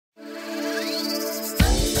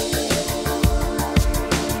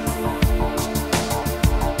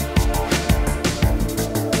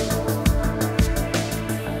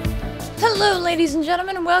ladies and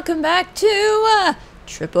gentlemen, and welcome back to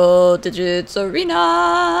Triple Digits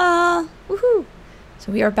Arena. Woohoo!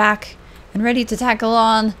 So we are back and ready to tackle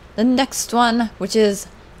on the next one, which is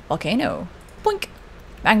Volcano. Boink!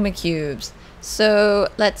 Magma cubes. So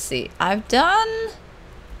let's see. I've done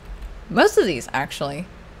most of these actually,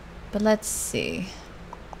 but let's see.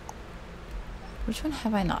 Which one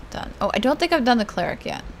have I not done? Oh, I don't think I've done the cleric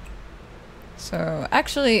yet. So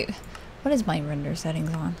actually, what is my render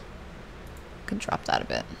settings on? Could drop that a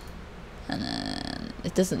bit, and then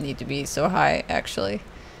it doesn't need to be so high actually,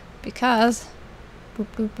 because boop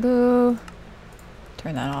boop boop.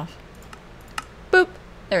 Turn that off. Boop.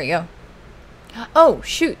 There we go. Oh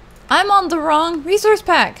shoot! I'm on the wrong resource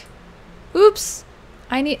pack. Oops.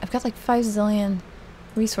 I've got like 5 zillion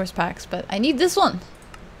resource packs, but I need this one.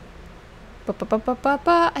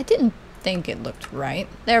 I didn't think it looked right.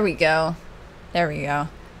 There we go. There we go.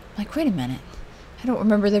 Like, wait a minute. I don't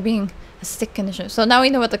remember there being a stick condition. So now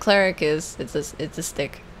we know what the cleric is. It's a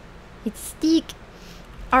stick. It's stick.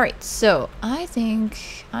 Alright, so I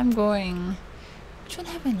think I'm going... Which one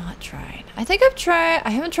have I not tried? I think I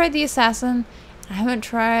haven't tried the assassin. I haven't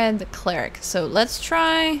tried the cleric. So let's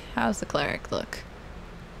try... How's the cleric look?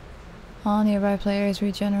 All nearby players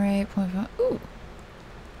regenerate 0.5. Ooh.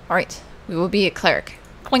 Alright. We will be a cleric.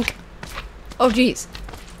 Clink. Oh jeez.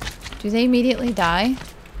 Do they immediately die?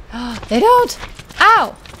 They don't!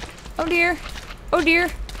 Ow! Oh dear. Oh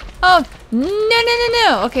dear. Oh,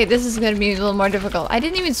 no. Okay, this is going to be a little more difficult. I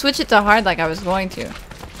didn't even switch it to hard like I was going to.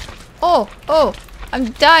 Oh,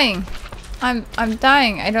 I'm dying. I'm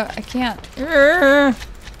dying. I can't.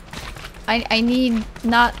 I need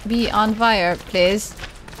not be on fire, please.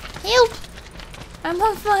 Help! I'm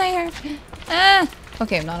on fire. Ah!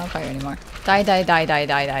 Okay, I'm not on fire anymore. Die. Die. Okay,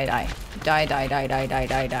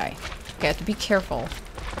 I have to be careful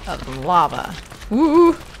of lava.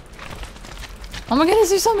 Ooh! Oh my goodness,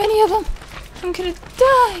 there's so many of them! I'm gonna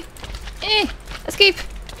die! Escape!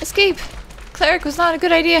 Escape! Cleric was not a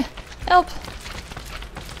good idea. Help!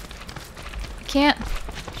 I can't.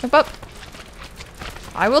 Jump up.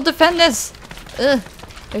 I will defend this! Ugh.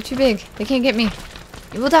 They're too big. They can't get me.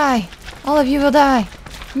 You will die! All of you will die!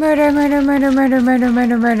 Murder!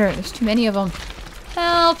 There's too many of them.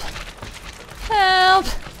 Help! Help!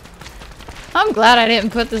 I'm glad I didn't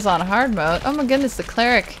put this on hard mode. Oh my goodness, the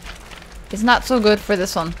cleric is not so good for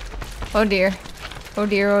this one. Oh dear. Oh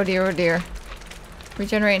dear.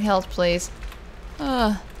 Regenerate health, please.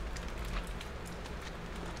 Thank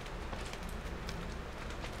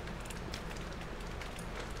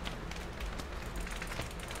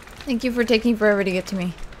you for taking forever to get to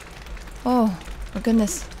me. Oh my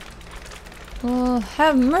goodness. Oh,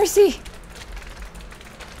 have mercy!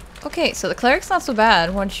 Okay, so the cleric's not so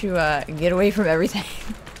bad once you get away from everything.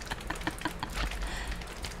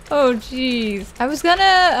 Oh jeez. I was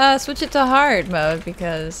gonna switch it to hard mode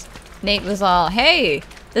because Nate was all, hey,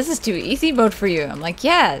 this is too easy mode for you. I'm like,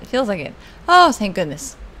 yeah, it feels like it. Oh, thank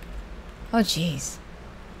goodness. Oh jeez.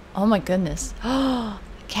 Oh my goodness. Oh,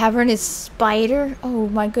 cavernous spider? Oh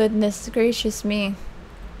my goodness gracious me.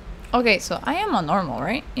 Okay, so I am on normal,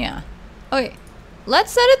 right? Yeah. Okay.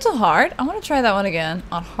 Let's set it to hard. I want to try that one again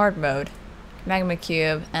on hard mode. Magma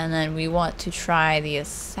cube, and then we want to try the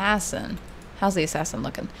assassin. How's the assassin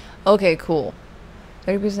looking? Okay, cool.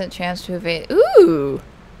 30% chance to evade. Ooh!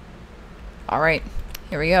 Alright,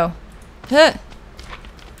 here we go. Huh.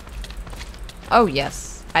 Oh,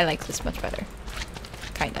 yes. I like this much better.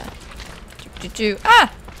 Kinda.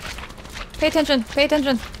 Ah! Pay attention! Pay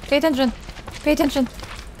attention! Pay attention! Pay attention!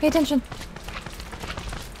 Pay attention!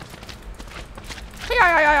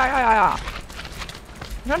 I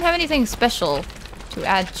don't have anything special to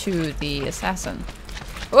add to the assassin.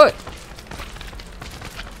 Oh!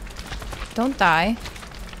 Don't die.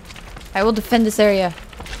 I will defend this area.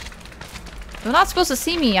 You're not supposed to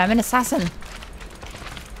see me. I'm an assassin.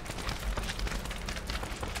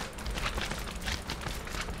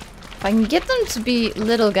 If I can get them to be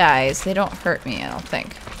little guys, they don't hurt me, I don't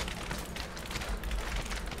think.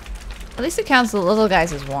 At least it counts the little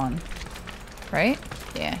guys as one. Right?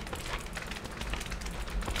 Yeah.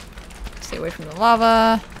 Stay away from the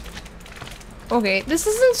lava. Okay, this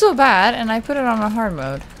isn't so bad, and I put it on a hard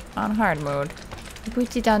mode. On hard mode. I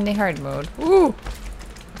put it on the hard mode. Ooh!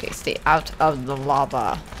 Okay, stay out of the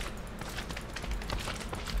lava.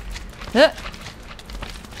 Huh.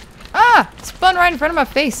 Ah! It spun right in front of my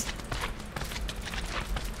face.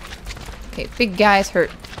 Okay, big guys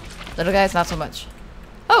hurt. Little guys, not so much.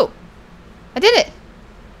 Oh! I did it!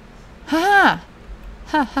 Haha!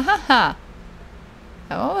 Ha ha ha ha!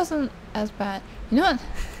 That one wasn't as bad. You know what?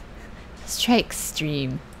 Let's try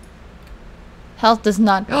extreme. Health does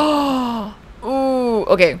not. Oh! Ooh,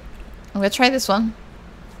 okay. I'm gonna try this one.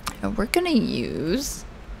 And we're gonna use...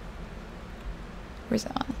 Where's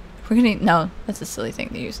that on? We're gonna... No, that's a silly thing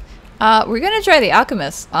to use. We're gonna try the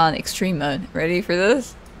Alchemist on extreme mode. Ready for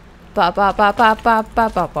this? Ba ba ba ba ba ba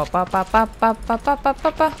ba ba ba ba ba ba ba ba ba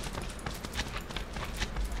ba ba.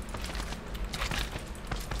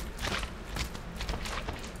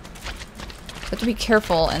 Have to be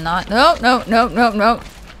careful and not... No, no, no, no, no.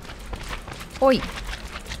 Oi.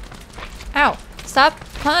 Ow. Stop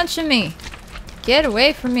punching me. Get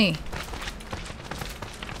away from me.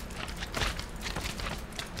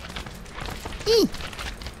 Eee.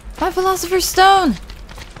 My Philosopher's Stone.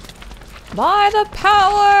 By the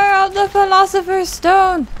power of the Philosopher's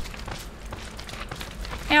Stone.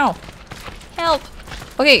 Ow. Help.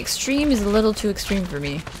 Okay, extreme is a little too extreme for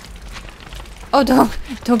me. Oh, don't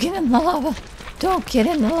get in the lava. Don't get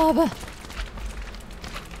in the lava.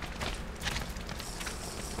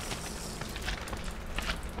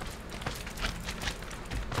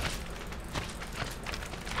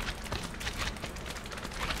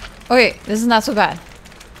 Okay, this is not so bad.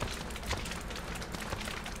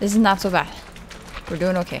 This is not so bad. We're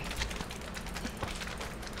doing okay.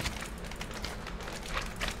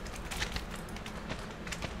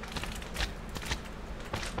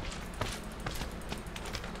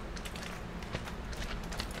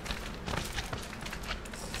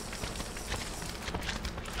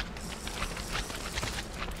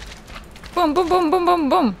 Boom, boom, boom, boom, boom,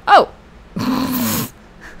 boom. Oh!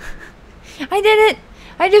 I did it!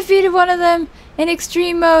 I defeated one of them in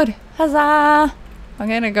extreme mode. Huzzah! I'm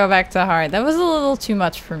gonna go back to hard. That was a little too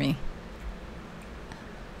much for me.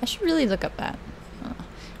 I should really look up that.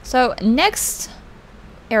 So, next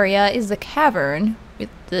area is the cavern with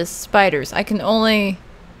the spiders. I can only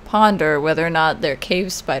ponder whether or not they're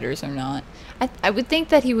cave spiders or not. I would think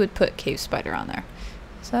that he would put cave spider on there.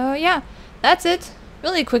 So, yeah. That's it.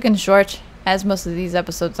 Really quick and short, as most of these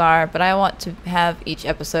episodes are, but I want to have each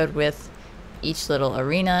episode with each little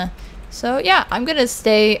arena. So yeah, I'm gonna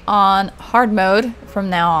stay on hard mode from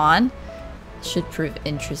now on. Should prove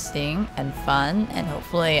interesting and fun, and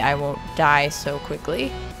hopefully I won't die so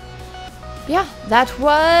quickly. Yeah, that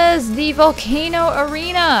was the Volcano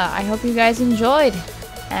Arena. I hope you guys enjoyed,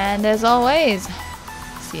 and as always,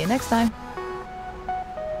 see you next time.